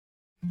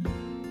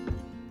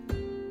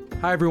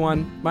Hi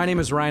everyone, my name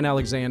is Ryan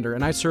Alexander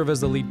and I serve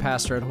as the lead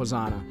pastor at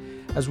Hosanna.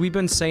 As we've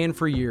been saying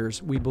for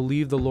years, we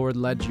believe the Lord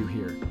led you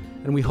here,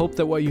 and we hope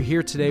that what you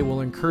hear today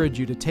will encourage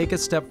you to take a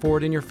step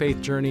forward in your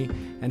faith journey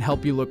and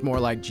help you look more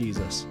like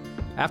Jesus.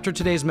 After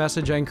today's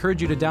message, I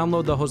encourage you to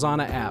download the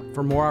Hosanna app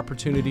for more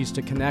opportunities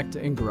to connect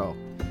and grow.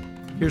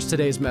 Here's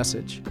today's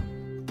message.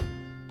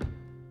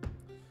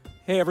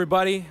 Hey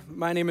everybody,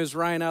 my name is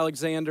Ryan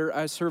Alexander.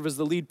 I serve as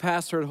the lead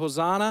pastor at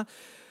Hosanna.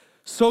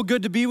 So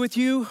good to be with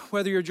you,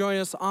 whether you're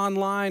joining us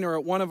online or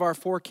at one of our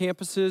 4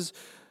 campuses.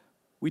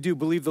 We do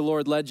believe the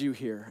Lord led you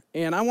here.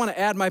 And I want to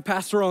add my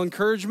pastoral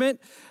encouragement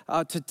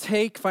to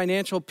take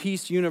Financial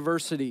Peace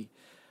University.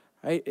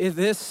 Right? In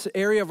this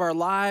area of our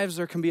lives,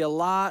 there can be a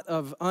lot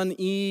of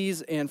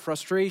unease and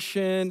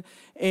frustration,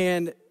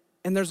 and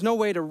there's no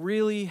way to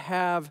really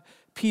have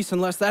peace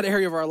unless that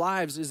area of our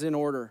lives is in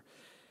order.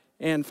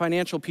 And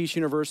Financial Peace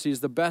University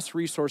is the best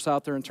resource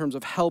out there in terms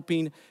of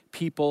helping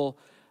people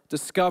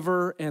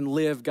discover and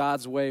live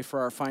God's way for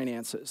our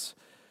finances.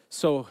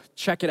 So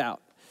check it out.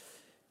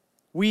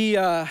 We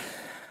are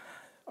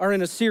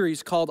in a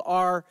series called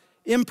Our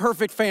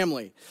Imperfect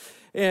Family.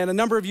 And a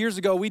number of years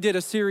ago, we did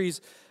a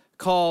series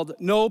called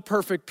No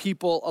Perfect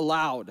People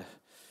Allowed.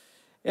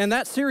 And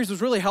that series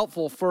was really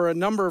helpful for a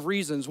number of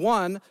reasons.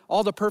 One,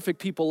 all the perfect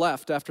people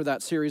left after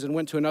that series and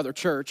went to another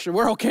church, and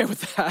we're okay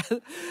with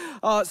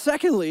that.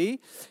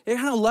 Secondly, it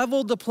kind of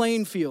leveled the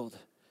playing field.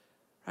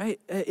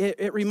 Right?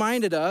 It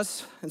reminded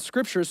us, and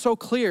Scripture is so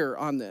clear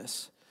on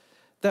this,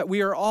 that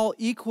we are all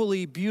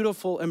equally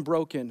beautiful and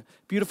broken.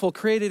 Beautiful,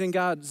 created in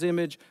God's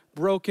image,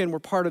 broken. We're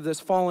part of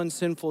this fallen,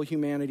 sinful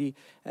humanity,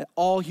 and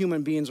all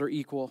human beings are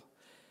equal.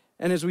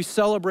 And as we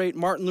celebrate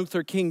Martin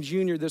Luther King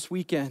Jr. this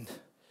weekend,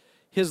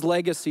 his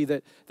legacy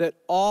that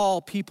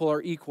all people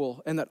are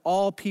equal and that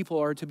all people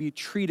are to be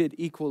treated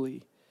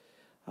equally,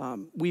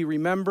 we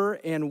remember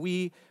and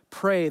we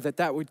pray that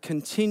that would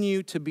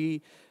continue to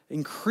be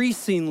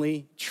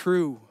increasingly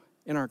true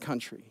in our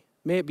country.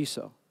 May it be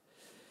so.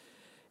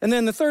 And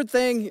then the third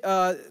thing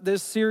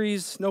this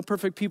series, No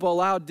Perfect People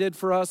Allowed, did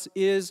for us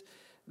is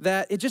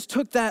that it just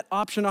took that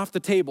option off the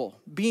table,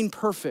 being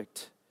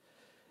perfect.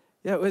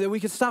 Yeah, that we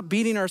could stop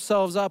beating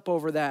ourselves up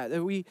over that.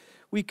 That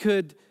we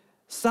could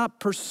stop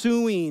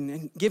pursuing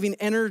and giving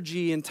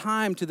energy and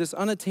time to this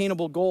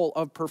unattainable goal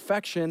of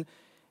perfection.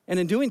 And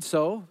in doing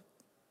so,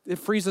 it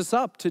frees us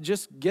up to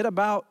just get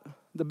about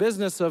the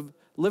business of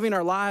living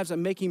our lives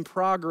and making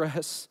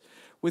progress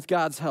with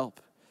God's help,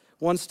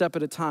 one step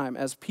at a time,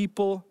 as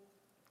people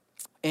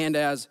and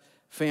as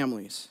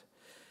families.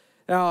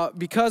 Now,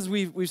 because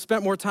we've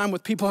spent more time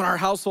with people in our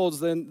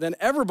households than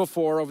ever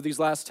before over these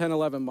last 10,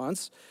 11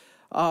 months,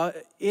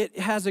 it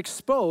has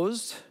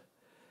exposed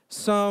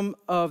some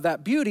of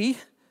that beauty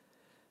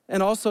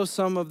and also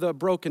some of the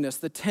brokenness,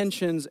 the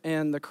tensions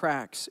and the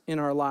cracks in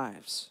our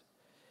lives.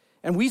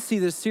 And we see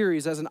this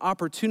series as an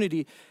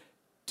opportunity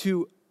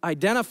to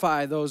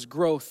identify those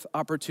growth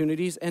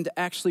opportunities and to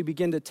actually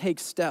begin to take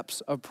steps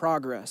of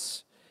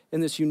progress in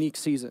this unique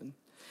season.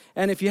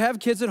 And if you have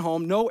kids at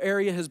home, no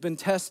area has been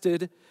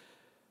tested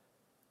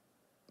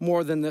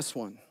more than this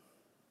one.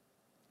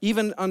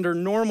 Even under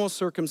normal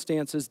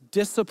circumstances,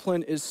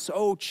 discipline is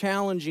so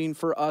challenging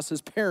for us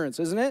as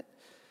parents, isn't it?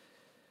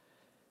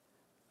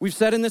 We've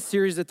said in this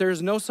series that there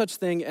is no such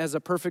thing as a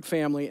perfect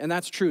family, and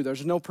that's true.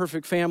 There's no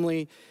perfect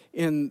family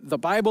in the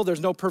Bible. There's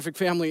no perfect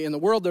family in the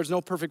world. There's no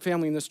perfect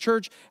family in this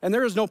church, and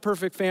there is no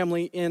perfect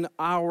family in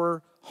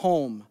our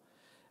home.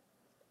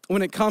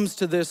 When it comes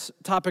to this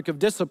topic of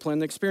discipline,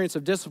 the experience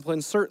of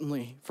discipline,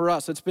 certainly for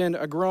us, it's been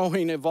a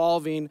growing,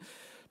 evolving,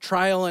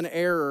 trial and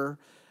error,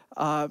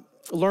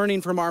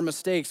 learning from our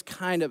mistakes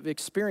kind of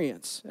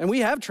experience. And we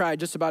have tried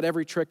just about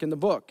every trick in the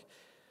book.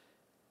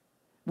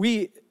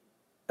 We,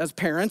 as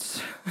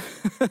parents,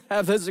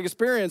 have this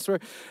experience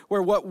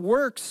where what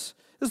works,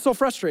 this is so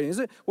frustrating,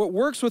 isn't it? What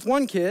works with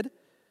one kid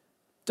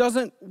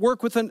doesn't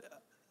work with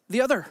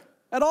the other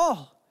at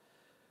all.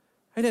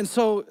 Right? And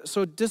so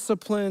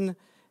discipline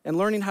and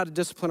learning how to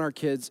discipline our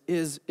kids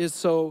is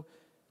so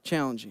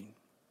challenging.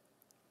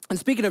 And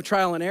speaking of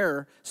trial and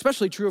error,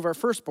 especially true of our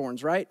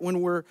firstborns, right?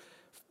 When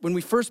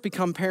we first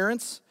become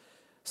parents,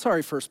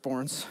 sorry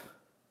firstborns,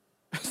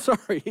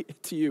 sorry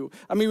to you.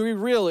 I mean, we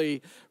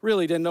really,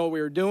 really didn't know what we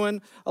were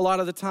doing a lot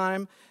of the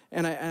time.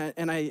 And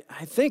I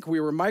think we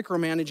were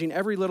micromanaging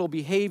every little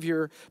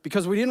behavior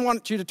because we didn't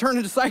want you to turn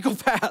into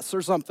psychopaths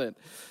or something.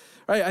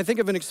 Right? I think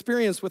of an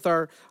experience with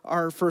our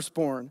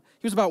firstborn.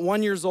 He was about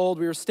 1 year old.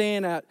 We were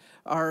staying at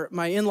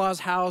my in-laws'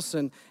 house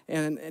and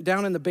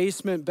down in the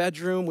basement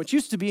bedroom, which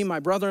used to be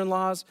my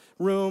brother-in-law's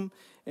room.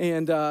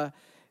 And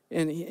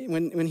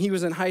when he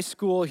was in high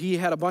school, he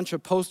had a bunch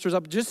of posters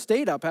up, just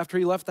stayed up after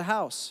he left the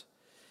house.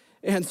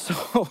 And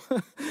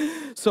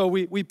so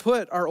we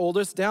put our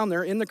oldest down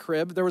there in the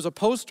crib. There was a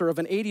poster of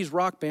an 80s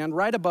rock band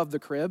right above the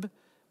crib.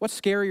 What's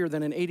scarier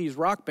than an 80s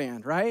rock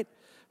band, right?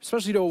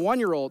 Especially to a 1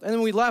 year old. And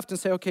then we left and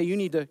say, okay, you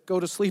need to go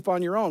to sleep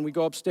on your own. We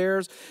go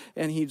upstairs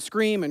and he'd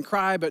scream and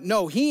cry, but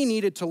no, he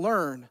needed to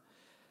learn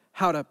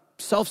how to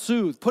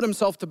self-soothe, put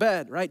himself to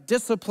bed, right?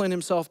 Discipline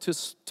himself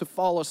to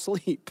fall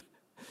asleep.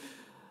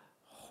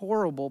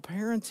 Horrible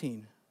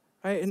parenting,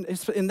 right? And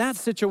it's in that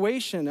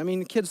situation, I mean,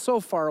 the kid's so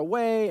far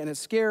away and it's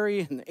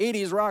scary and the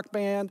 80s rock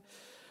band.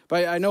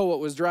 But I know what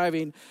was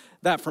driving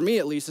that for me,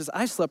 at least, is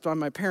I slept on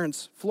my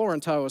parents' floor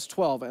until I was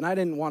 12, and I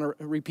didn't want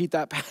to repeat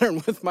that pattern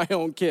with my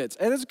own kids.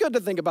 And it's good to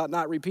think about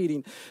not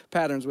repeating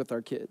patterns with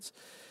our kids.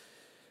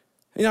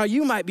 You know,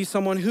 you might be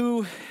someone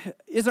who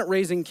isn't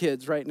raising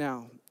kids right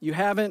now. You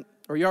haven't,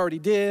 or you already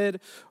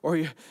did, or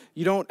you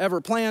don't ever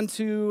plan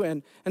to.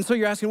 And so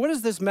you're asking, what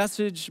does this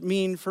message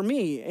mean for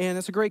me? And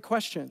it's a great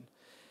question.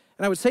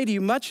 And I would say to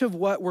you, much of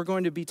what we're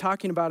going to be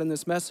talking about in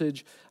this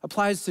message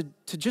applies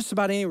to just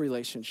about any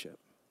relationship.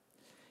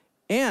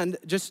 And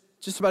just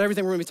about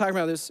everything we're going to be talking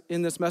about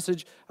in this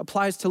message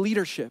applies to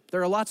leadership.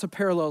 There are lots of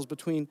parallels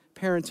between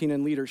parenting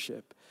and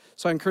leadership.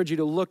 So I encourage you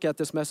to look at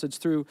this message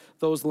through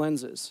those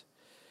lenses.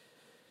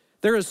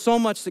 There is so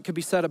much that could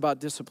be said about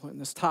discipline,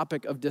 this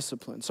topic of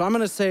discipline. So I'm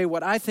going to say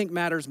what I think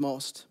matters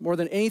most, more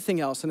than anything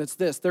else, and it's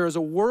this. There is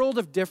a world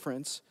of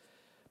difference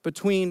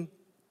between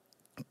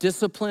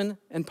discipline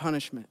and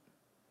punishment.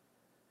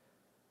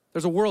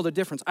 There's a world of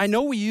difference. I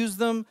know we use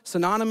them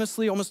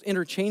synonymously, almost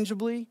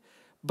interchangeably,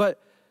 but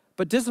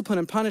discipline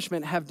and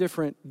punishment have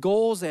different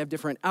goals, they have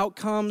different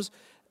outcomes,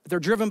 they're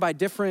driven by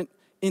different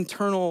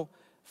internal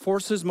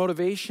forces,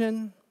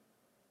 motivation.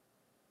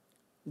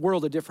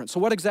 World of difference. So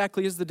what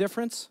exactly is the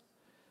difference?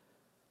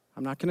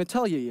 I'm not going to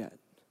tell you yet.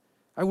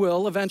 I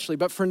will eventually,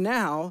 but for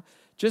now,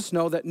 just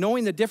know that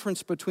knowing the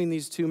difference between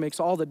these two makes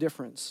all the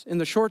difference in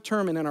the short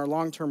term and in our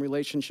long-term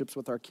relationships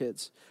with our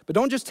kids. But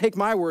don't just take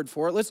my word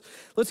for it.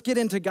 Let's get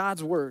into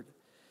God's word.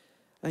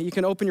 You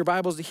can open your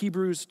Bibles to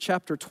Hebrews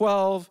chapter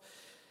 12.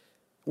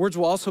 Words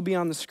will also be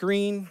on the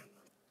screen.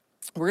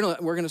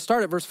 We're gonna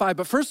start at verse 5,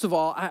 but first of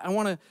all, I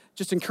want to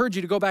just encourage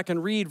you to go back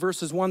and read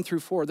verses 1 through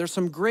 4. There's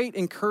some great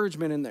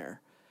encouragement in there,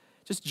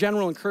 just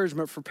general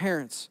encouragement for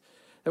parents,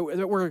 that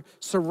we're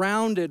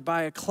surrounded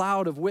by a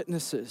cloud of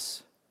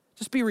witnesses.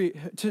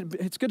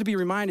 It's good to be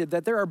reminded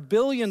that there are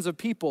billions of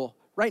people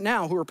right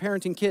now who are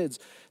parenting kids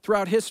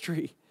throughout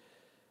history,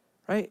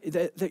 right?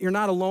 That you're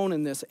not alone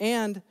in this,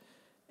 and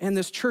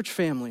this church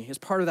family is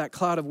part of that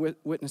cloud of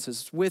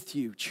witnesses with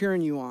you,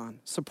 cheering you on,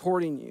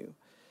 supporting you.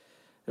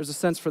 There's a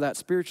sense for that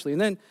spiritually.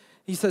 And then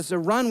he says to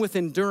run with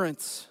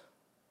endurance.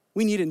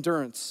 We need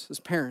endurance as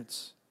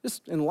parents,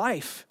 just in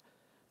life.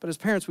 But as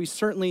parents, we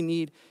certainly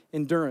need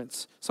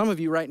endurance. Some of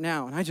you right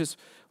now, and I just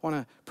want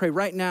to pray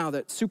right now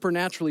that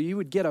supernaturally you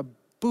would get a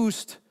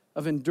boost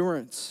of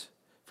endurance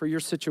for your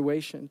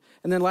situation.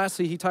 And then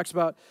lastly,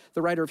 the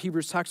writer of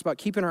Hebrews talks about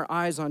keeping our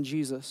eyes on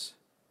Jesus.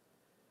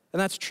 And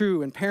that's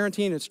true in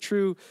parenting. It's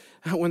true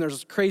when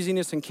there's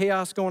craziness and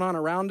chaos going on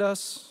around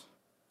us,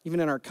 even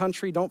in our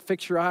country. Don't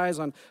fix your eyes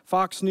on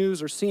Fox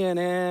News or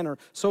CNN or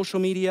social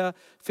media.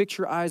 Fix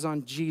your eyes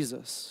on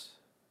Jesus.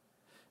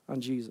 On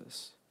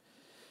Jesus.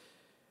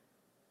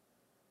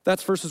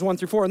 That's verses 1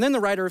 through 4. And then the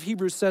writer of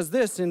Hebrews says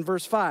this in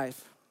verse 5.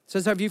 It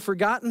says, have you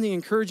forgotten the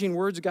encouraging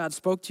words God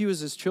spoke to you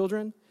as his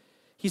children?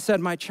 He said,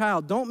 my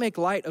child, don't make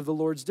light of the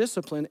Lord's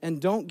discipline and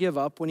don't give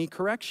up when he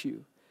corrects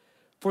you.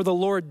 For the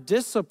Lord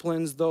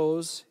disciplines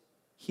those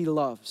he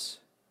loves.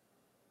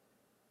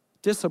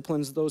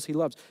 Disciplines those he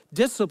loves.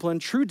 Discipline,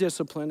 true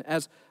discipline,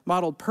 as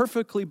modeled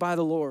perfectly by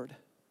the Lord,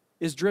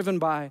 is driven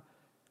by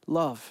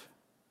love.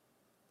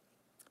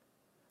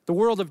 The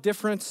world of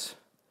difference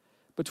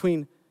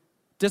between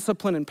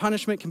discipline and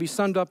punishment can be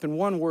summed up in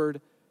one word: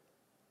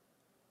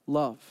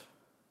 love.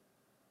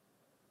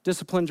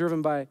 Discipline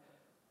driven by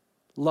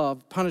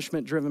love,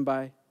 punishment driven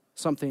by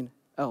something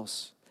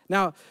else.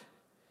 Now,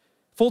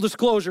 full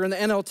disclosure, in the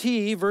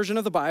NLT version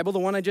of the Bible, the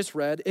one I just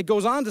read, it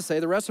goes on to say,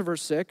 the rest of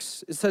verse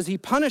 6, it says he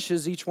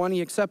punishes each one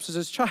he accepts as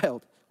his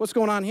child. What's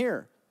going on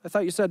here? I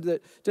thought you said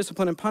that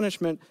discipline and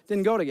punishment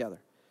didn't go together.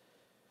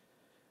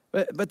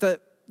 But the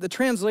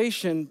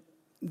translation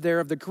there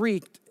of the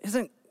Greek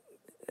isn't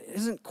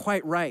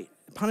quite right.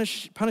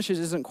 Punishes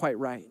isn't quite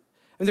right.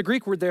 And the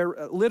Greek word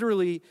there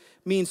literally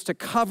means to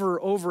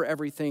cover over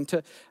everything,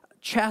 to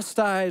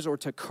chastise or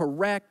to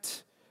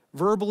correct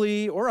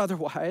verbally or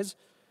otherwise.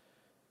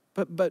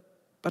 But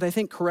I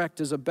think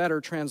correct is a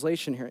better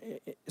translation here,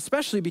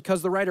 especially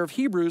because the writer of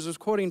Hebrews is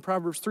quoting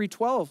Proverbs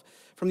 3:12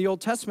 from the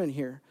Old Testament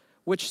here,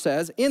 which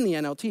says in the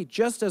NLT,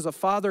 just as a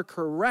father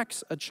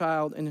corrects a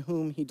child in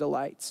whom he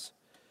delights.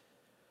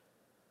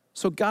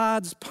 So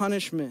God's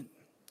punishment,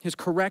 his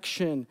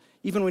correction,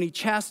 even when he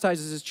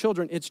chastises his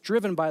children, it's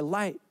driven by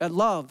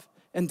love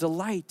and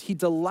delight. He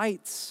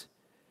delights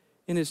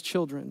in his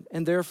children,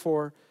 and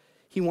therefore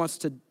he wants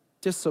to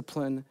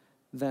discipline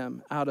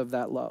them out of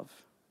that love.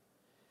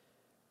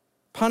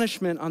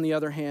 Punishment, on the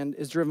other hand,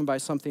 is driven by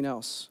something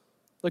else.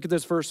 Look at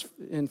this verse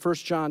in 1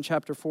 John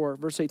chapter 4,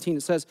 verse 18.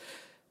 It says,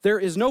 there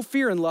is no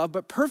fear in love,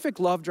 but perfect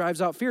love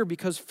drives out fear,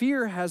 because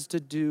fear has to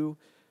do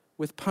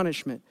with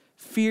punishment.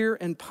 Fear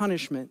and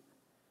punishment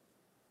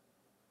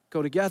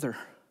go together.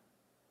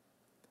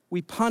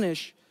 We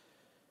punish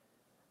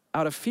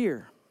out of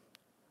fear.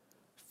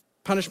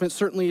 Punishment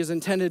certainly is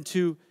intended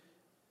to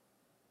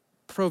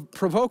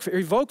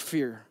evoke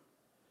fear,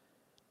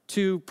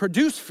 to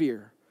produce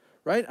fear,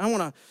 right? I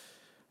want to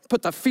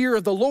put the fear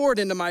of the Lord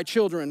into my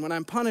children when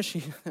I'm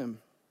punishing them.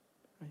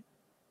 Right?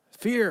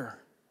 Fear.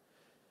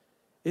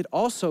 It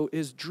also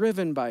is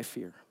driven by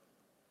fear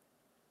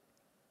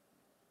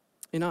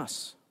in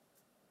us.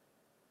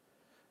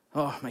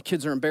 Oh, my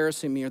kids are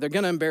embarrassing me, or they're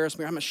going to embarrass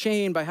me, or I'm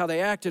ashamed by how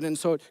they acted, and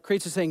so it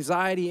creates this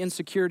anxiety,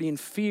 insecurity, and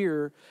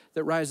fear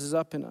that rises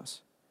up in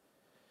us.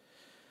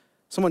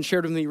 Someone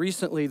shared with me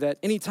recently that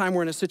anytime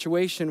we're in a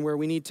situation where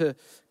we need to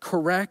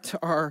correct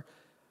our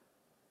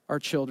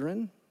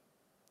children,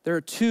 there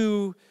are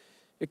two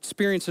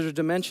experiences or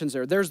dimensions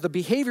there. There's the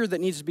behavior that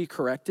needs to be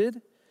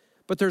corrected,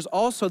 but there's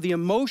also the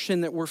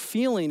emotion that we're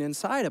feeling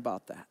inside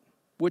about that,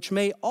 which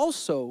may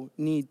also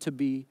need to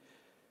be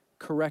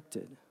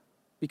corrected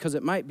because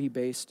it might be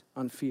based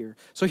on fear.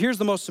 So here's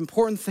the most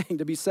important thing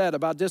to be said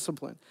about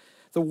discipline.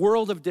 The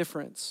world of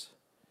difference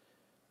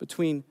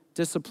between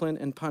discipline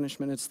and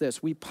punishment. It's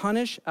this: we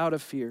punish out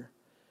of fear,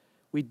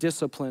 we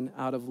discipline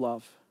out of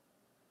love.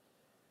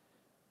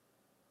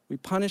 We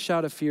punish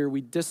out of fear,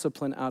 we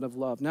discipline out of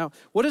love. Now,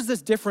 what does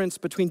this difference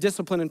between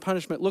discipline and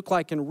punishment look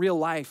like in real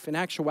life, in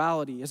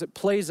actuality, as it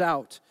plays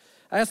out?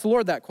 I asked the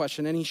Lord that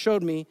question, and he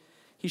showed me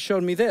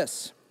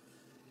this.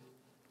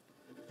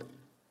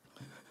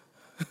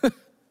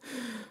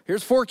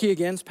 Here's Forky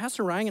again. Is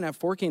Pastor Ryan going to have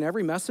Forky in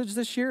every message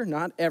this year?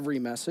 Not every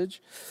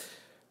message.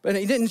 But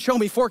he didn't show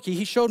me Forky.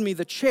 He showed me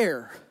the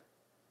chair.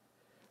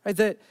 Right?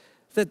 That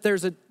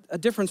there's a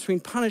difference between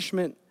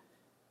punishment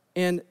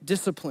and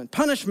discipline.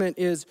 Punishment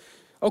is,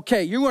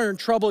 okay, you are in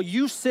trouble.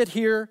 You sit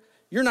here.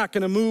 You're not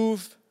going to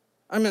move.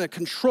 I'm going to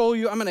control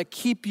you. I'm going to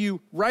keep you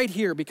right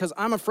here because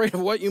I'm afraid of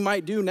what you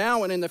might do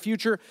now and in the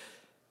future.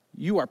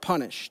 You are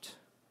punished.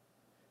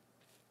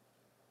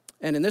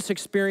 And in this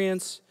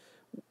experience,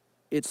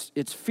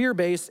 it's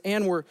fear-based,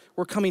 and we're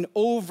coming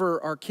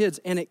over our kids,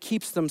 and it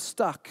keeps them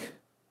stuck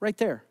right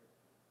there.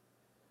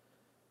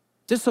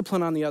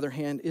 Discipline, on the other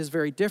hand, is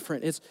very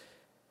different. It's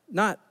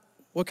not,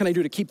 what can I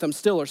do to keep them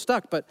still or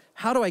stuck, but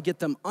how do I get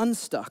them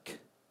unstuck?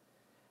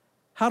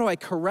 How do I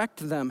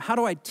correct them? How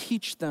do I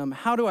teach them?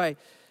 How do I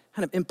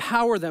kind of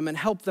empower them and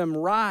help them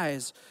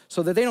rise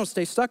so that they don't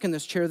stay stuck in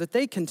this chair, that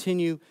they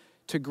continue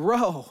to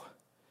grow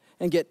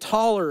and get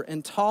taller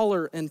and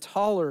taller and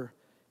taller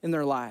in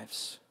their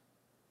lives?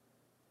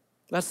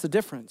 That's the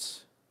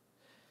difference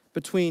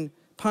between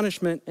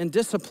punishment and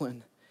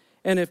discipline.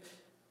 And if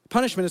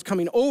punishment is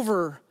coming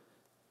over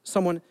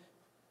someone,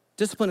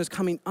 discipline is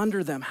coming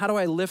under them. How do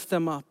I lift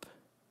them up,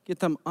 get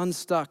them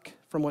unstuck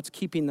from what's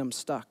keeping them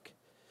stuck?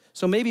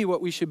 So maybe what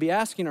we should be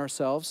asking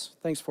ourselves,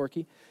 thanks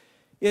Forky,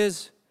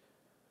 is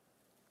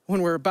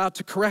when we're about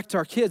to correct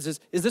our kids,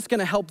 is this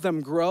going to help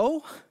them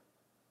grow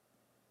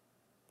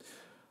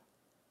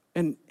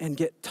and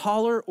get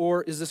taller,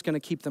 or is this going to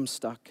keep them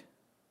stuck?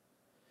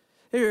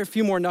 Here are a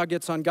few more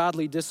nuggets on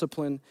godly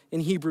discipline in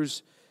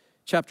Hebrews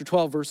chapter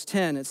 12, verse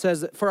 10. It says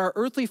that for our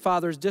earthly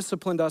fathers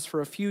disciplined us for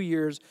a few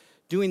years,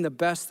 doing the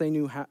best they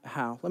knew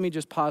how. Let me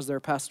just pause there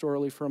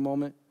pastorally for a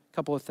moment. A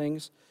couple of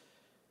things.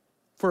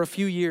 For a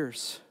few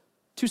years.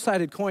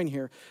 Two-sided coin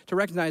here to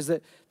recognize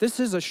that this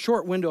is a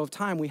short window of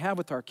time we have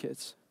with our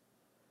kids.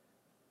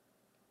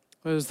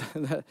 What is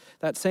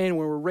that saying,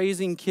 when we're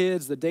raising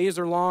kids, the days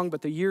are long,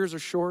 but the years are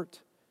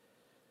short?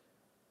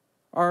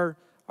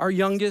 Our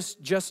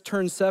youngest just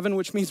turned 7,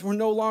 which means we're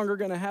no longer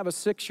going to have a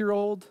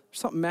 6-year-old. There's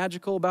something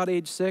magical about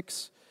age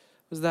 6.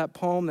 It was that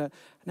poem that,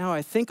 now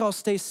I think I'll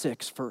stay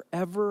 6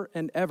 forever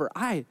and ever.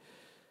 I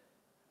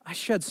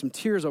shed some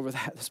tears over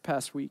that this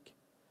past week.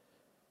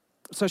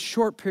 It's a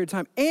short period of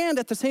time. And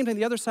at the same time,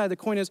 the other side of the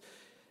coin is,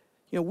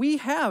 we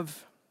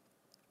have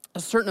a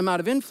certain amount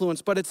of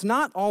influence, but it's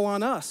not all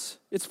on us.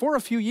 It's for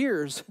a few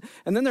years.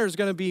 And then there's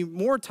going to be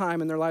more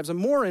time in their lives and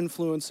more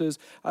influences,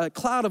 a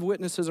cloud of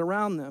witnesses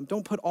around them.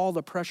 Don't put all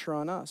the pressure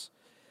on us.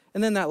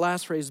 And then that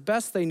last phrase,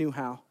 best they knew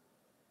how.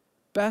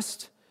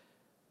 Best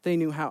they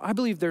knew how. I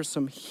believe there's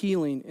some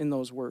healing in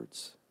those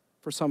words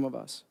for some of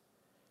us.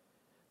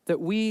 That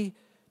we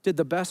did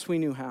the best we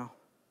knew how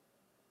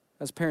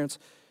as parents.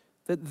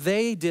 That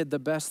they did the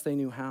best they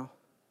knew how.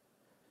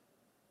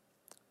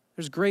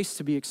 There's grace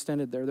to be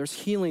extended there. There's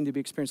healing to be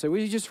experienced. Will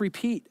you just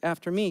repeat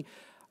after me?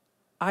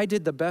 I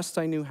did the best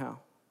I knew how.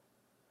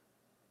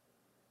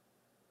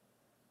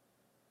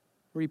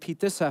 Repeat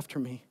this after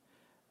me.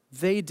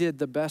 They did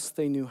the best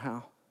they knew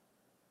how.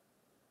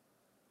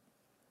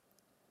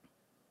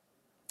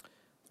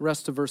 The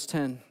rest of verse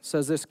 10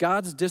 says this: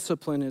 God's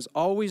discipline is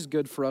always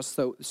good for us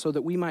so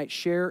that we might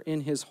share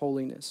in his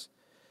holiness.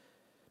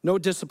 No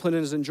discipline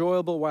is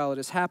enjoyable while it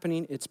is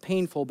happening. It's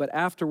painful, but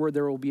afterward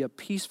there will be a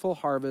peaceful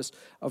harvest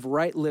of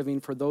right living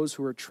for those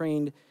who are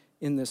trained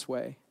in this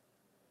way.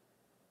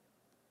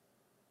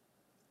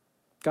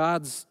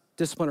 God's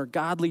discipline, or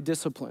godly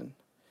discipline,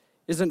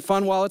 isn't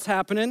fun while it's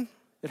happening.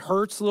 It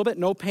hurts a little bit.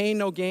 No pain,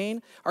 no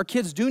gain. Our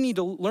kids do need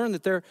to learn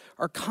that there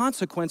are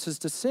consequences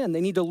to sin.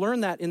 They need to learn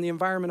that in the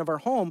environment of our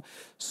home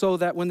so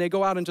that when they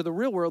go out into the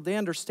real world, they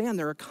understand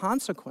there are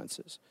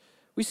consequences.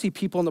 We see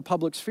people in the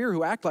public sphere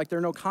who act like there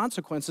are no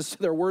consequences to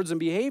their words and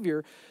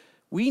behavior.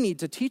 We need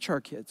to teach our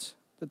kids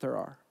that there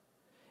are.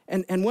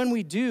 And when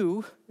we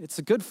do, it's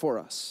good for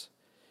us.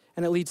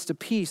 And it leads to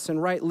peace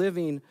and right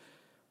living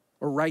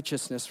or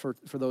righteousness for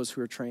those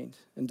who are trained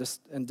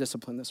and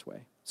disciplined this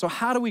way. So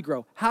how do we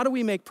grow? How do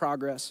we make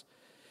progress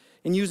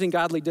in using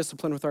godly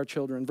discipline with our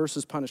children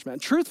versus punishment?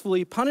 And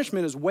truthfully,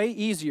 punishment is way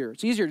easier.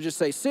 It's easier to just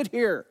say, sit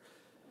here,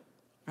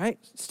 right?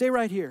 Stay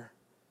right here.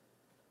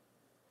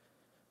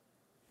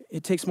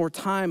 It takes more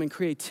time and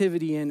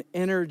creativity and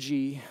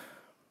energy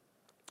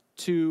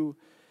to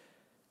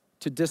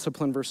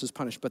discipline versus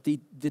punish, but the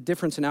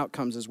difference in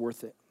outcomes is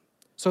worth it.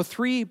 So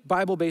 3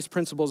 Bible-based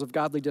principles of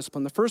godly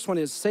discipline. The first one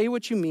is say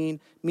what you mean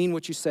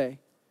what you say.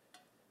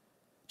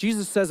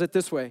 Jesus says it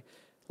this way,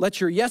 let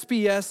your yes be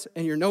yes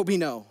and your no be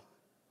no.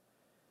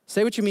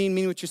 Say what you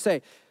mean what you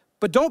say.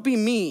 But don't be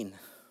mean.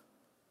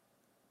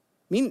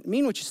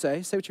 Mean what you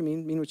say what you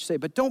mean what you say,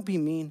 but don't be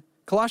mean.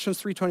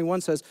 Colossians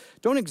 3:21 says,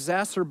 don't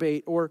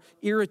exacerbate or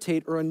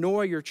irritate or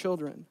annoy your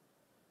children.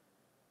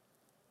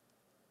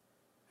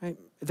 Right?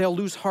 They'll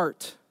lose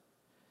heart.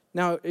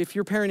 Now, if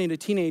you're parenting a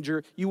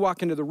teenager, you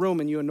walk into the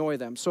room and you annoy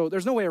them. So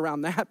there's no way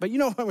around that. But you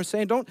know what we're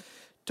saying? Don't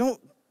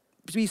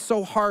be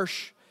so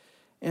harsh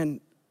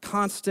and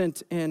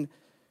constant and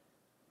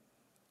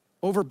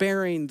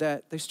overbearing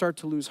that they start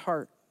to lose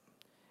heart.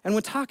 And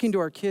when talking to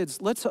our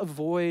kids, let's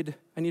avoid,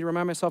 I need to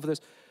remind myself of this,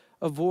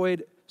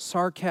 avoid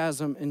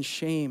sarcasm and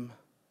shame.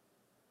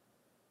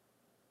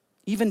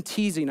 Even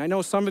teasing. I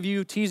know some of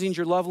you, teasing's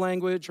your love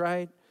language,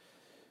 right?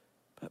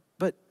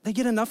 But they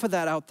get enough of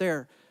that out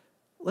there.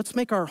 Let's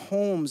make our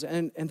homes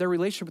and their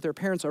relationship with their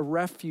parents a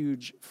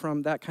refuge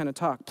from that kind of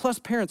talk. Plus,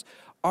 parents,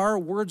 our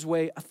words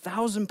weigh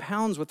 1,000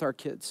 pounds with our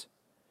kids,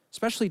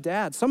 especially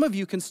dads. Some of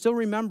you can still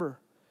remember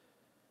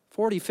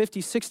 40,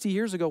 50, 60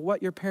 years ago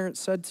what your parents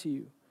said to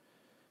you,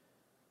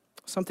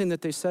 something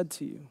that they said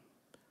to you.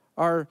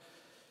 Our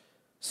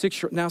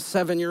 6-year-old, now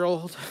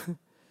 7-year-old,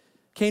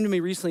 came to me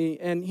recently,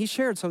 and he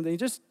shared something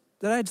just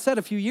that I had said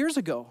a few years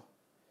ago.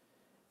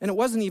 And it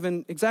wasn't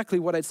even exactly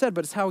what I'd said,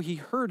 but it's how he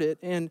heard it,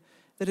 and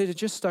that it had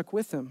just stuck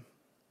with him.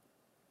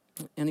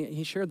 And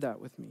he shared that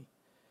with me.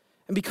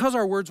 And because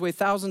our words weigh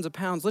thousands of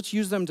pounds, let's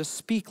use them to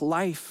speak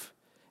life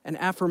and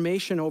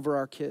affirmation over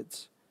our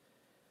kids.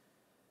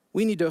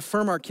 We need to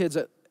affirm our kids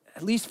at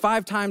least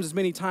 5 times as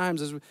many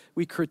times as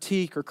we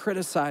critique or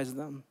criticize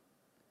them,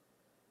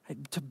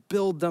 right? To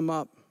build them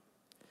up.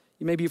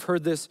 Maybe you've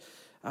heard this,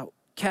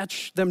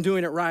 catch them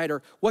doing it right,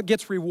 or what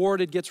gets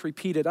rewarded gets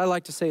repeated. I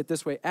like to say it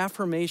this way,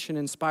 affirmation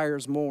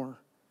inspires more.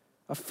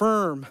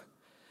 Affirm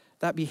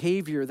that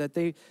behavior that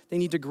they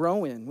need to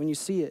grow in when you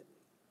see it.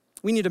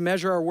 We need to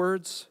measure our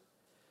words.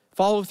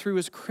 Follow through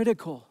is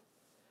critical,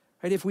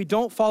 right? If we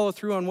don't follow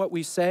through on what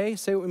we say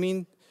what we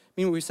mean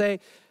what we say,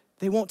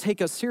 they won't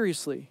take us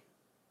seriously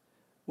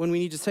when we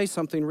need to say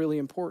something really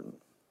important.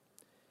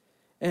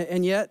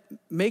 And yet,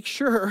 make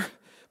sure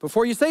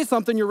before you say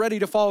something, you're ready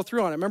to follow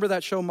through on it. Remember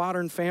that show,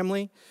 Modern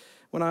Family?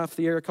 Went off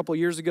the air a couple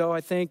years ago,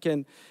 I think,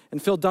 and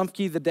Phil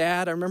Dumpke, the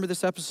dad, I remember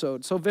this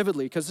episode so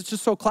vividly because it's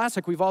just so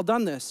classic. We've all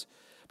done this.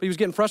 But he was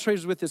getting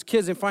frustrated with his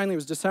kids, and finally, it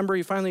was December,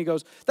 he finally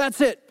goes,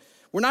 that's it.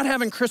 We're not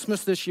having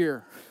Christmas this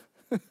year.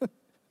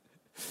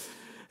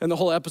 And the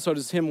whole episode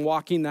is him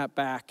walking that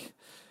back,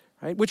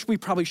 right? Which we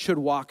probably should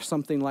walk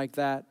something like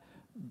that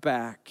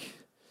back.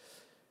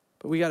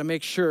 But we got to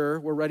make sure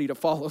we're ready to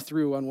follow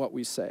through on what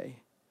we say.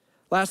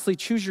 Lastly,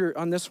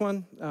 on this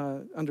one,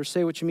 under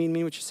say what you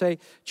mean what you say,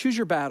 choose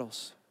your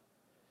battles.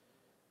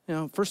 You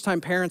know,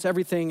 first-time parents,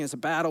 everything is a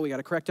battle. We got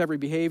to correct every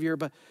behavior.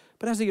 But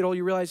as they get old,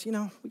 you realize, we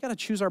got to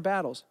choose our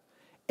battles.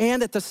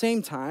 And at the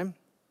same time,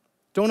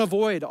 don't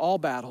avoid all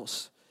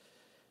battles,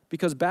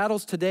 because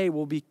battles today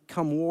will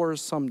become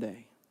wars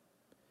someday.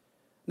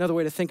 Another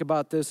way to think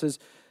about this is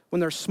when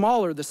they're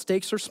smaller, the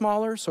stakes are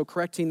smaller, so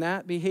correcting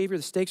that behavior,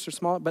 the stakes are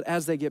smaller, but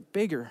as they get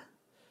bigger,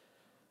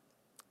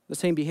 the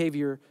same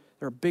behavior,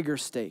 there are bigger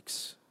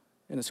stakes,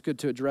 and it's good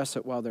to address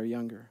it while they're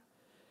younger.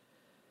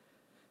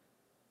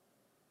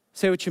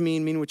 Say what you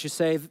mean what you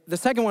say. The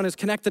second one is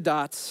connect the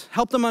dots.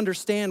 Help them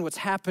understand what's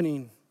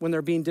happening when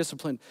they're being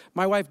disciplined.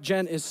 My wife,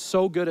 Jen, is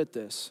so good at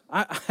this.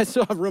 I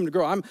still have room to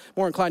grow. I'm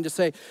more inclined to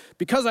say,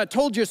 because I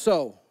told you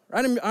so,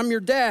 right? I'm your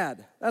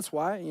dad. That's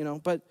why,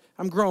 but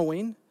I'm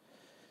growing.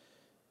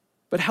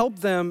 But help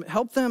them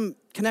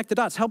connect the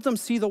dots. Help them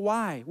see the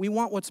why. We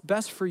want what's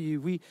best for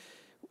you.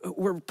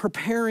 We're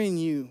preparing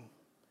you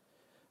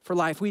for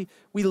life. We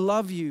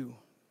love you.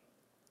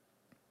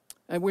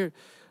 And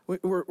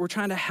we're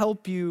trying to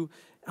help you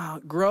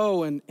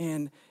grow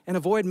and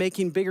avoid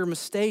making bigger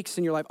mistakes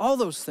in your life. All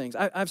those things.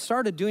 I've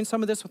started doing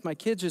some of this with my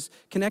kids, just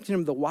connecting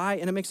them to the why,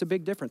 and it makes a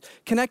big difference.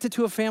 Connect it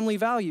to a family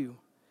value.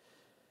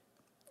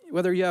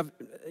 Whether you have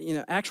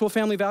actual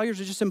family values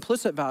or just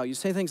implicit values.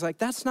 Say things like,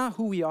 that's not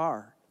who we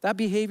are. That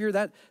behavior,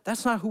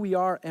 that's not who we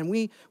are, and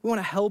we want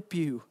to help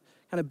you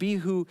kind of be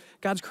who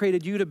God's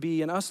created you to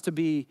be and us to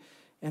be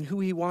and who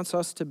he wants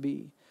us to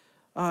be.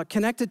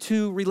 Connected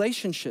to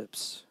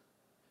relationships.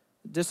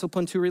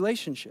 discipline to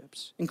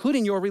relationships,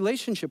 including your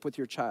relationship with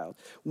your child.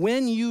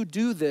 When you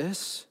do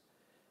this,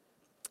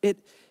 it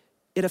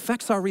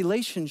affects our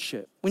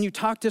relationship. When you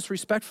talk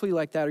disrespectfully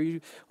like that,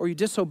 or you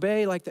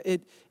disobey like that,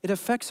 it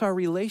affects our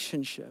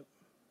relationship.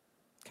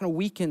 Kind of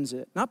weakens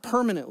it. Not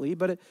permanently,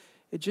 but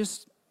it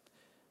just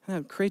kind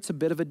of creates a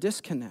bit of a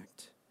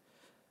disconnect.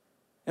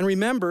 And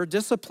remember,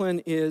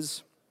 discipline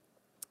is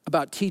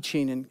about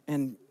teaching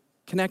and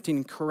connecting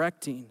and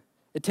correcting.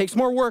 It takes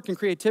more work and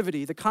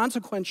creativity. The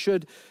consequence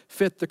should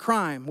fit the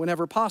crime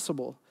whenever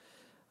possible.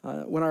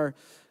 When our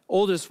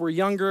oldest were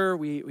younger,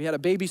 we had a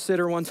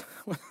babysitter one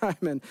time,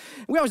 and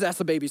we always ask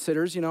the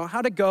babysitters,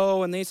 how'd it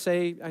go? And they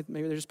say,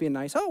 maybe they're just being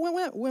nice. Oh,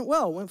 it went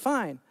well, went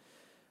fine.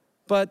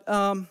 But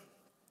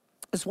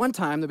this one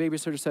time, the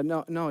babysitter said,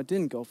 no, it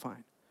didn't go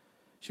fine.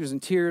 She was in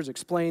tears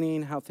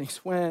explaining how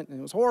things went, and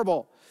it was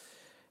horrible.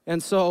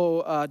 And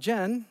so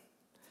Jen,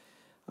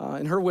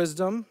 in her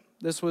wisdom,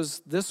 this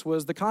was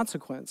the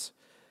consequence.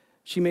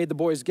 She made the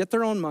boys get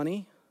their own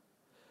money,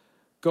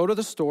 go to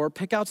the store,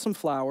 pick out some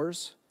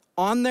flowers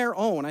on their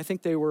own. I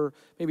think they were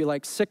maybe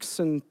like 6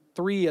 and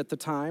 3 at the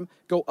time.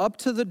 Go up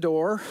to the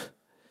door,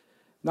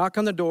 knock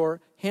on the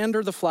door, hand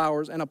her the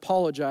flowers, and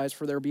apologize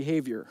for their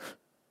behavior.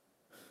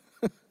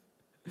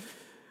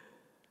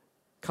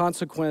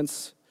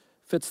 Consequence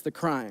fits the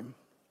crime.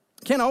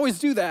 Can't always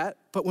do that,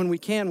 but when we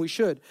can, we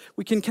should.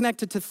 We can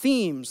connect it to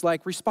themes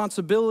like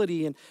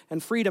responsibility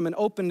and freedom and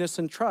openness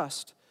and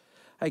trust.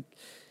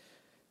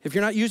 If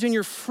you're not using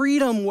your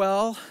freedom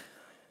well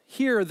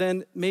here,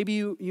 then maybe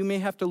you may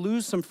have to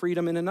lose some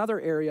freedom in another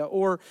area.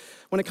 Or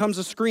when it comes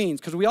to screens,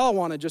 because we all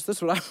want to this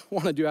is what I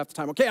want to do half the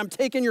time. Okay, I'm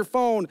taking your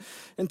phone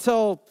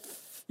until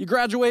you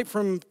graduate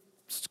from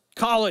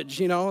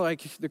college,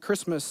 like the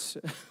Christmas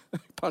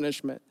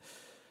punishment.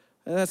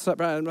 And that's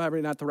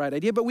probably not the right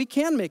idea, but we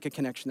can make a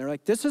connection there.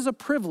 Like, this is a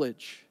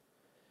privilege,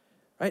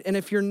 right? And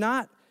if you're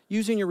not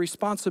using your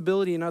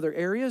responsibility in other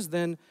areas,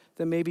 then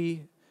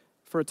maybe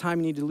for a time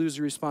you need to lose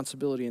your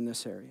responsibility in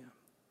this area.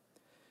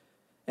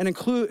 And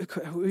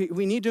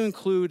we need to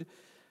include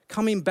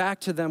coming back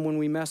to them when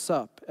we mess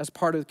up as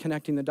part of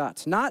connecting the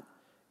dots. Not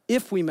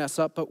if we mess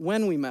up, but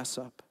when we mess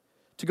up.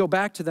 To go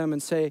back to them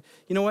and say,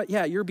 you know what,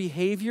 yeah, your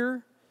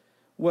behavior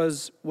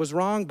was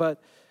wrong,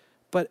 but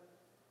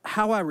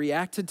how I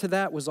reacted to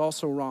that was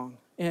also wrong.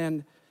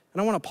 And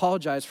I want to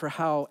apologize for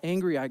how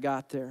angry I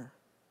got there.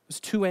 I was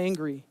too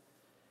angry.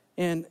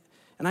 And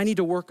I need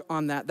to work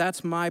on that.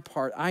 That's my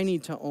part. I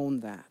need to own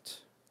that.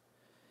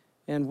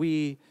 And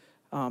we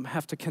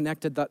have to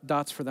connect the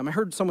dots for them. I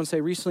heard someone say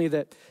recently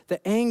that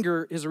the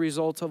anger is a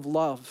result of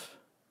love.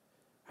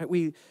 Right?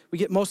 We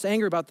get most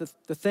angry about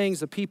the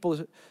things, the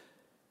people,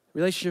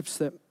 relationships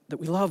that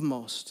we love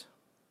most.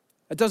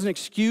 It doesn't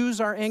excuse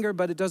our anger,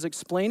 but it does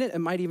explain it. It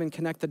might even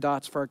connect the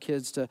dots for our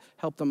kids to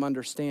help them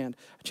understand.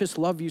 I just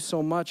love you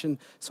so much, and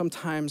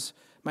sometimes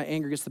my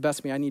anger gets the best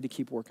of me. I need to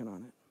keep working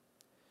on it.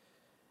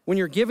 When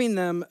you're giving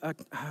them,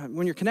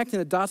 when you're connecting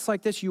the dots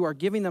like this, you are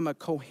giving them a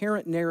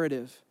coherent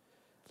narrative,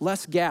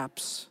 less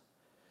gaps,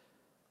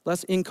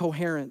 less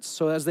incoherence.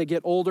 So as they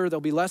get older, there'll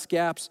be less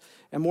gaps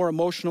and more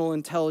emotional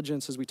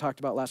intelligence, as we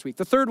talked about last week.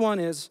 The third one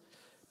is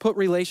put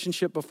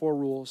relationship before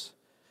rules.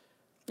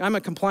 I'm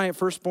a compliant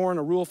firstborn,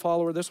 a rule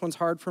follower. This one's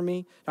hard for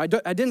me. I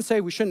didn't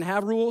say we shouldn't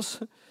have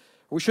rules, or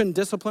we shouldn't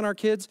discipline our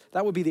kids.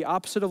 That would be the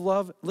opposite of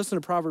love. Listen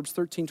to Proverbs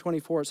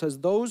 13:24. It says,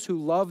 those who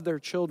love their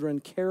children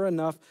care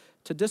enough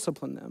to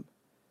discipline them.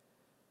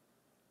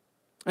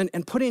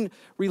 And putting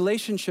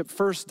relationship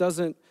first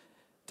doesn't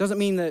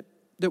mean that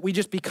we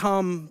just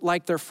become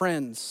like their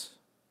friends.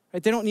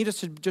 Right? They don't need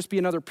us to just be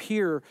another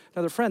peer,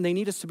 another friend. They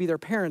need us to be their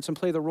parents and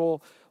play the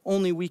role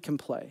only we can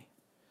play.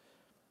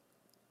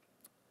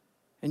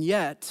 And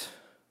yet,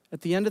 at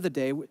the end of the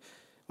day, when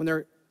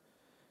they're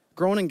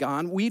grown and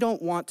gone, we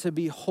don't want to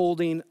be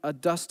holding a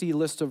dusty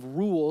list of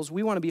rules.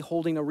 We want to be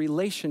holding a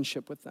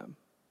relationship with them.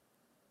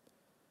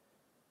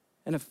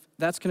 And if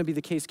that's going to be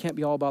the case, it can't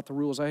be all about the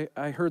rules. I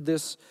heard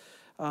this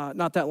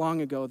not that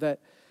long ago, that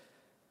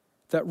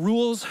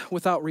rules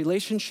without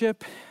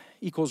relationship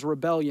equals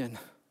rebellion,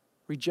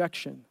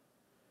 rejection.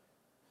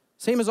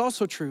 Same is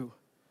also true.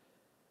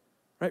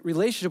 Right?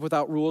 Relationship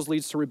without rules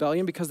leads to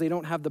rebellion because they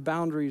don't have the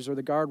boundaries or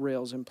the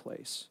guardrails in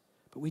place.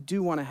 But we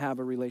do want to have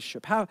a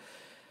relationship. How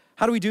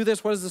do we do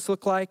this? What does this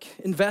look like?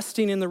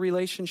 Investing in the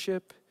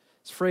relationship.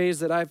 This phrase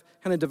that I've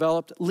kind of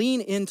developed.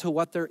 Lean into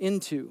what they're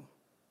into.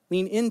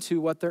 Lean into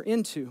what they're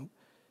into.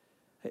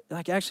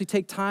 Like actually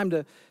take time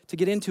to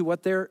get into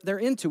what they're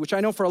into, which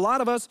I know for a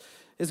lot of us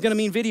is going to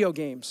mean video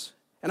games.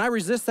 And I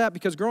resist that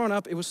because growing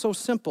up, it was so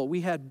simple.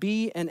 We had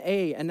B and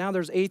A, and now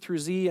there's A through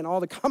Z and all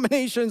the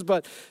combinations,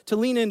 but to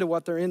lean into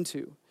what they're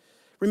into.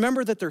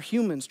 Remember that they're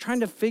humans trying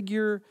to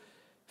figure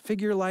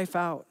life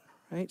out,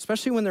 right?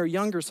 Especially when they're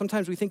younger.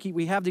 Sometimes we think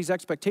we have these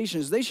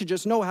expectations. They should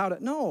just know how to.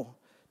 No,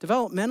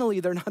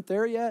 developmentally, they're not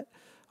there yet.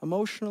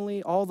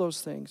 Emotionally, all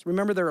those things.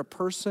 Remember, they're a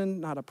person,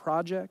 not a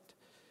project.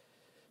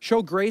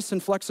 Show grace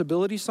and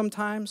flexibility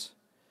sometimes.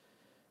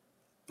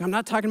 I'm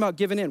not talking about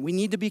giving in. We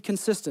need to be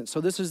consistent.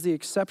 So this is the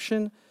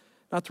exception,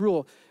 not the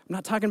rule. I'm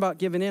not talking about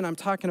giving in. I'm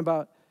talking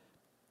about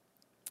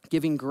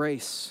giving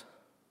grace,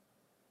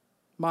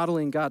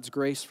 modeling God's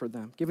grace for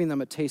them, giving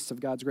them a taste of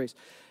God's grace.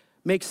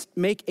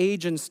 Make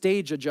age and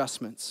stage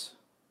adjustments,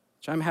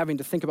 which I'm having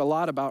to think a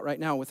lot about right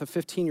now with a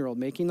 15-year-old,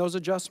 making those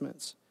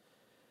adjustments.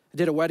 I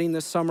did a wedding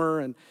this summer,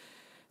 and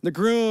the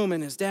groom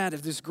and his dad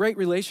have this great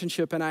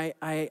relationship, and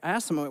I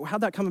asked him,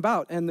 how'd that come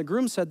about? And the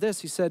groom said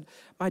this. He said,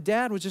 my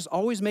dad was just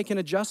always making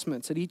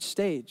adjustments at each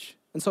stage.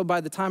 And so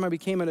by the time I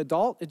became an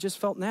adult, it just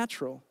felt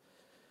natural.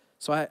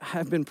 So I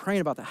have been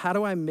praying about that. How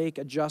do I make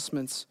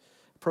adjustments,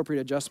 appropriate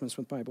adjustments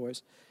with my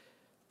boys?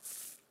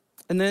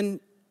 And then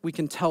we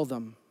can tell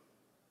them.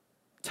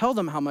 Tell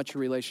them how much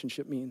your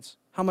relationship means,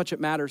 how much it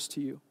matters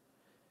to you.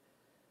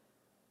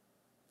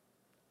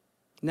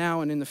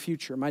 Now and in the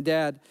future. My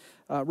dad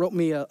wrote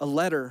me a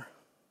letter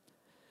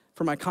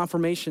for my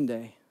confirmation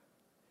day.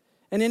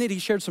 And in it, he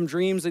shared some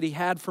dreams that he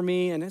had for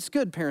me. And it's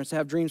good, parents, to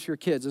have dreams for your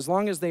kids, as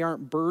long as they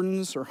aren't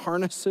burdens or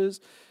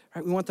harnesses.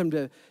 Right? We want them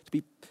to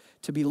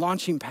be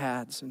launching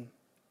pads and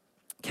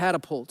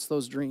catapults,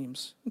 those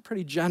dreams.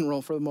 Pretty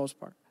general for the most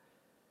part.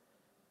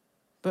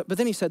 But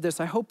then he said this,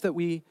 I hope that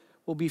we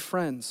will be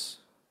friends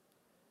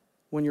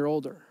when you're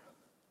older.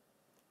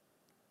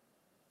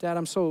 Dad,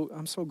 I'm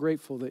so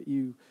grateful that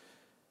you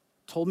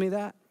told me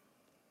that.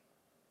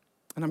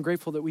 And I'm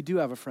grateful that we do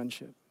have a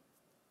friendship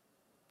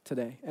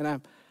today. And I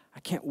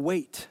can't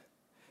wait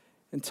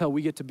until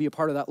we get to be a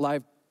part of that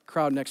live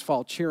crowd next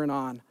fall cheering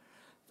on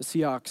the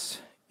Seahawks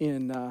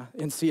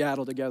in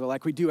Seattle together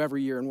like we do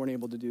every year and weren't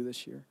able to do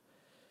this year.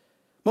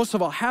 Most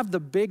of all, have the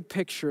big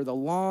picture, the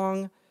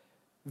long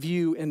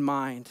view in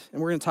mind.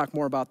 And we're going to talk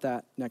more about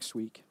that next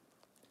week.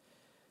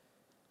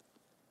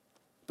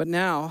 But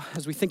now,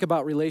 as we think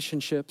about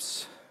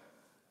relationships,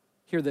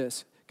 hear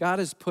this. God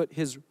has put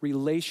his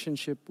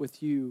relationship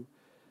with you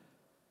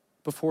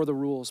before the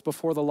rules,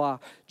 before the law.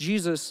 He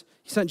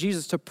sent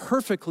Jesus to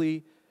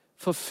perfectly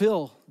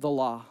fulfill the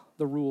law,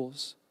 the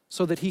rules,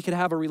 so that he could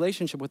have a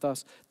relationship with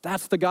us.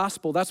 That's the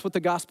gospel. That's what the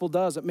gospel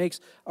does. It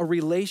makes a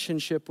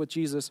relationship with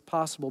Jesus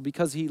possible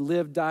because he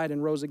lived, died,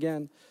 and rose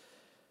again.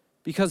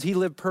 Because he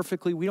lived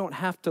perfectly, we don't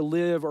have to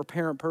live or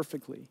parent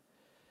perfectly.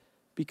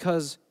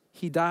 Because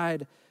he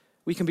died,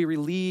 we can be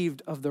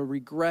relieved of the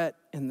regret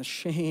and the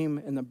shame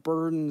and the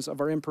burdens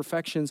of our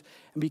imperfections.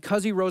 And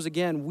because he rose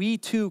again, we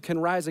too can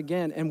rise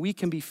again, and we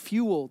can be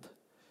fueled.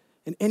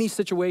 In any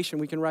situation,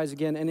 we can rise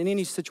again. And in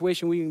any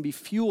situation, we can be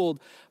fueled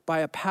by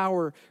a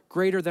power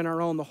greater than our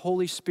own, the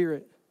Holy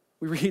Spirit.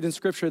 We read in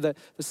Scripture that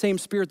the same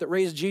Spirit that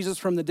raised Jesus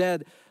from the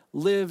dead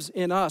lives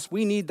in us.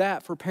 We need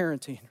that for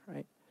parenting,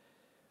 right?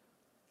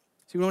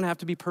 So we don't have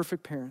to be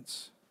perfect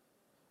parents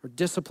or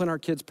discipline our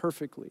kids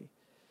perfectly.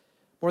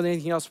 More than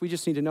anything else, we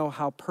just need to know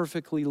how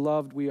perfectly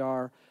loved we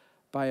are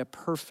by a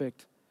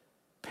perfect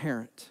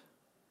parent.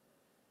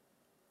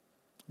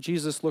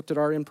 Jesus looked at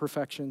our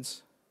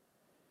imperfections,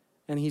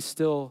 and he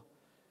still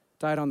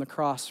died on the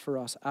cross for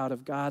us out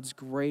of God's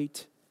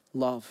great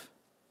love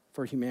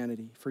for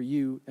humanity, for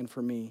you and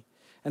for me.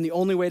 And the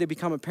only way to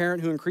become a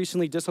parent who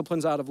increasingly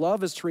disciplines out of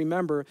love is to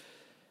remember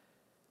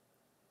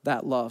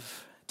that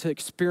love, to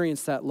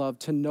experience that love,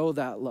 to know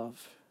that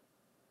love,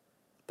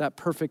 that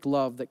perfect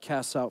love that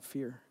casts out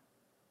fear.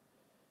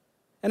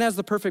 And as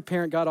the perfect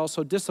parent, God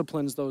also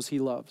disciplines those he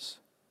loves.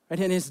 Right?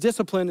 And his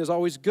discipline is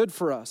always good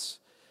for us.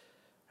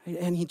 Right?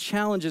 And he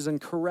challenges and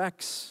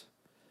corrects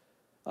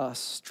us,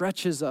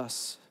 stretches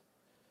us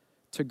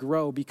to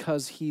grow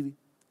because he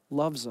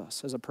loves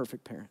us as a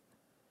perfect parent.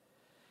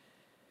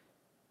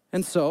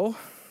 And so,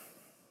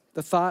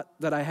 the thought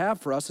that I have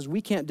for us is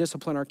we can't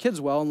discipline our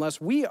kids well unless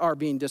we are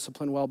being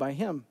disciplined well by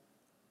him.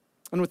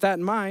 And with that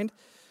in mind,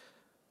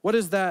 what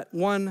is that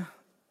one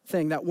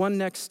thing, that one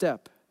next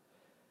step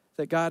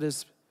that God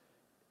is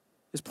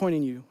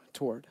pointing you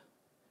toward?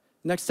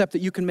 Next step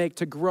that you can make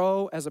to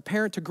grow as a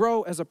parent, to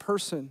grow as a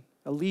person,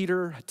 a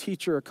leader, a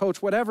teacher, a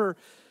coach, whatever,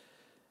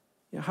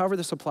 however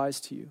this applies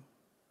to you.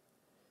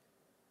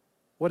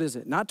 What is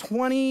it? Not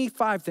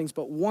 25 things,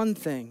 but one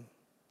thing,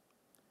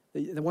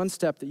 the one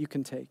step that you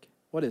can take.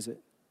 What is it?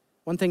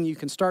 One thing you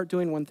can start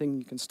doing, one thing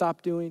you can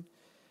stop doing.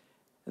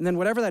 And then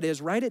whatever that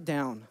is, write it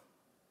down.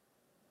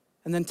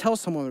 And then tell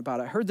someone about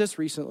it. I heard this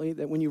recently,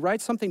 that when you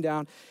write something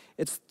down,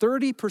 it's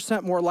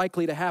 30% more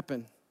likely to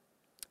happen.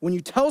 When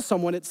you tell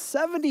someone, it's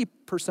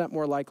 70%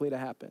 more likely to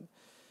happen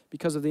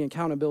because of the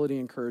accountability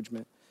and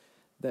encouragement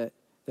that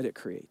it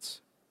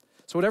creates.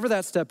 So whatever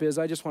that step is,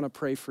 I just want to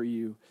pray for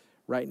you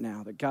right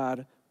now, that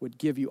God would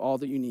give you all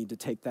that you need to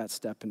take that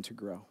step and to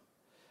grow.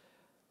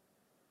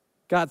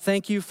 God,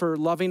 thank you for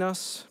loving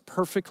us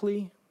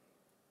perfectly.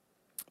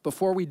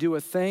 Before we do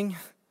a thing,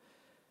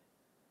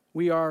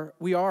 we are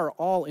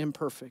all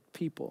imperfect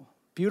people,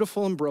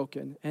 beautiful and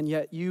broken, and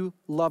yet you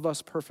love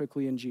us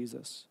perfectly in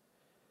Jesus.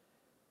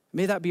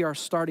 May that be our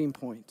starting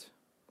point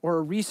or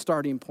a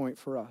restarting point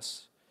for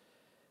us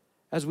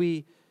as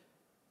we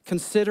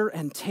consider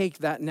and take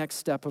that next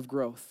step of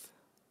growth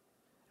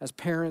as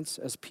parents,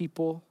 as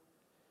people.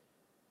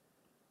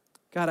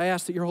 God, I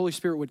ask that your Holy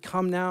Spirit would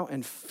come now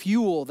and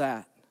fuel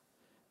that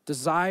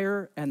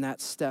desire and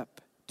that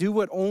step. Do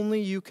what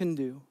only you can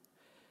do.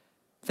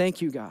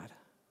 Thank you, God,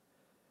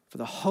 for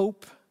the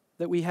hope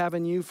that we have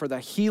in you, for the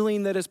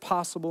healing that is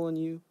possible in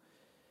you.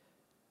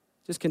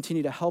 Just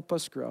continue to help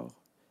us grow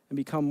and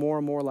become more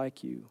and more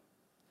like you.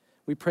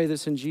 We pray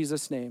this in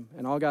Jesus' name.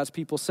 And all God's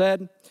people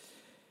said,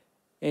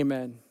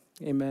 amen.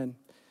 Amen.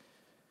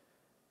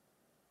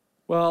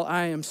 Well,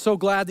 I am so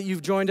glad that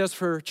you've joined us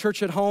for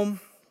Church at Home.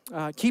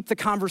 Keep the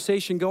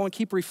conversation going.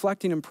 Keep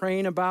reflecting and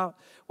praying about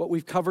what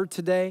we've covered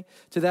today.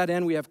 To that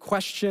end, we have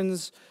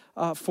questions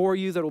for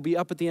you that will be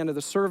up at the end of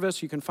the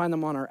service. You can find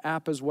them on our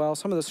app as well.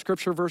 Some of the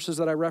scripture verses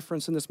that I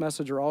reference in this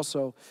message are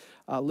also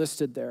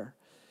listed there.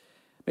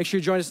 Make sure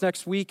you join us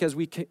next week as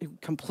we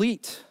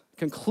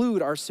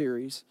conclude our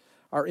series,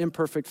 Our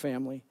Imperfect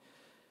Family.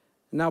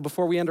 Now,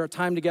 before we end our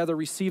time together,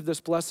 receive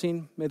this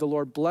blessing. May the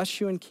Lord bless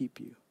you and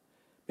keep you.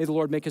 May the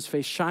Lord make his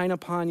face shine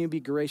upon you, be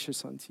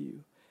gracious unto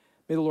you.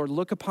 May the Lord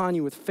look upon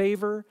you with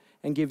favor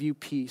and give you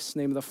peace. In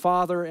the name of the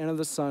Father, and of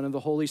the Son, and of the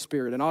Holy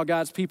Spirit. And all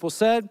God's people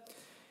said,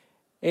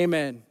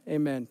 amen.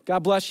 Amen. God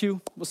bless you.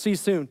 We'll see you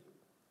soon.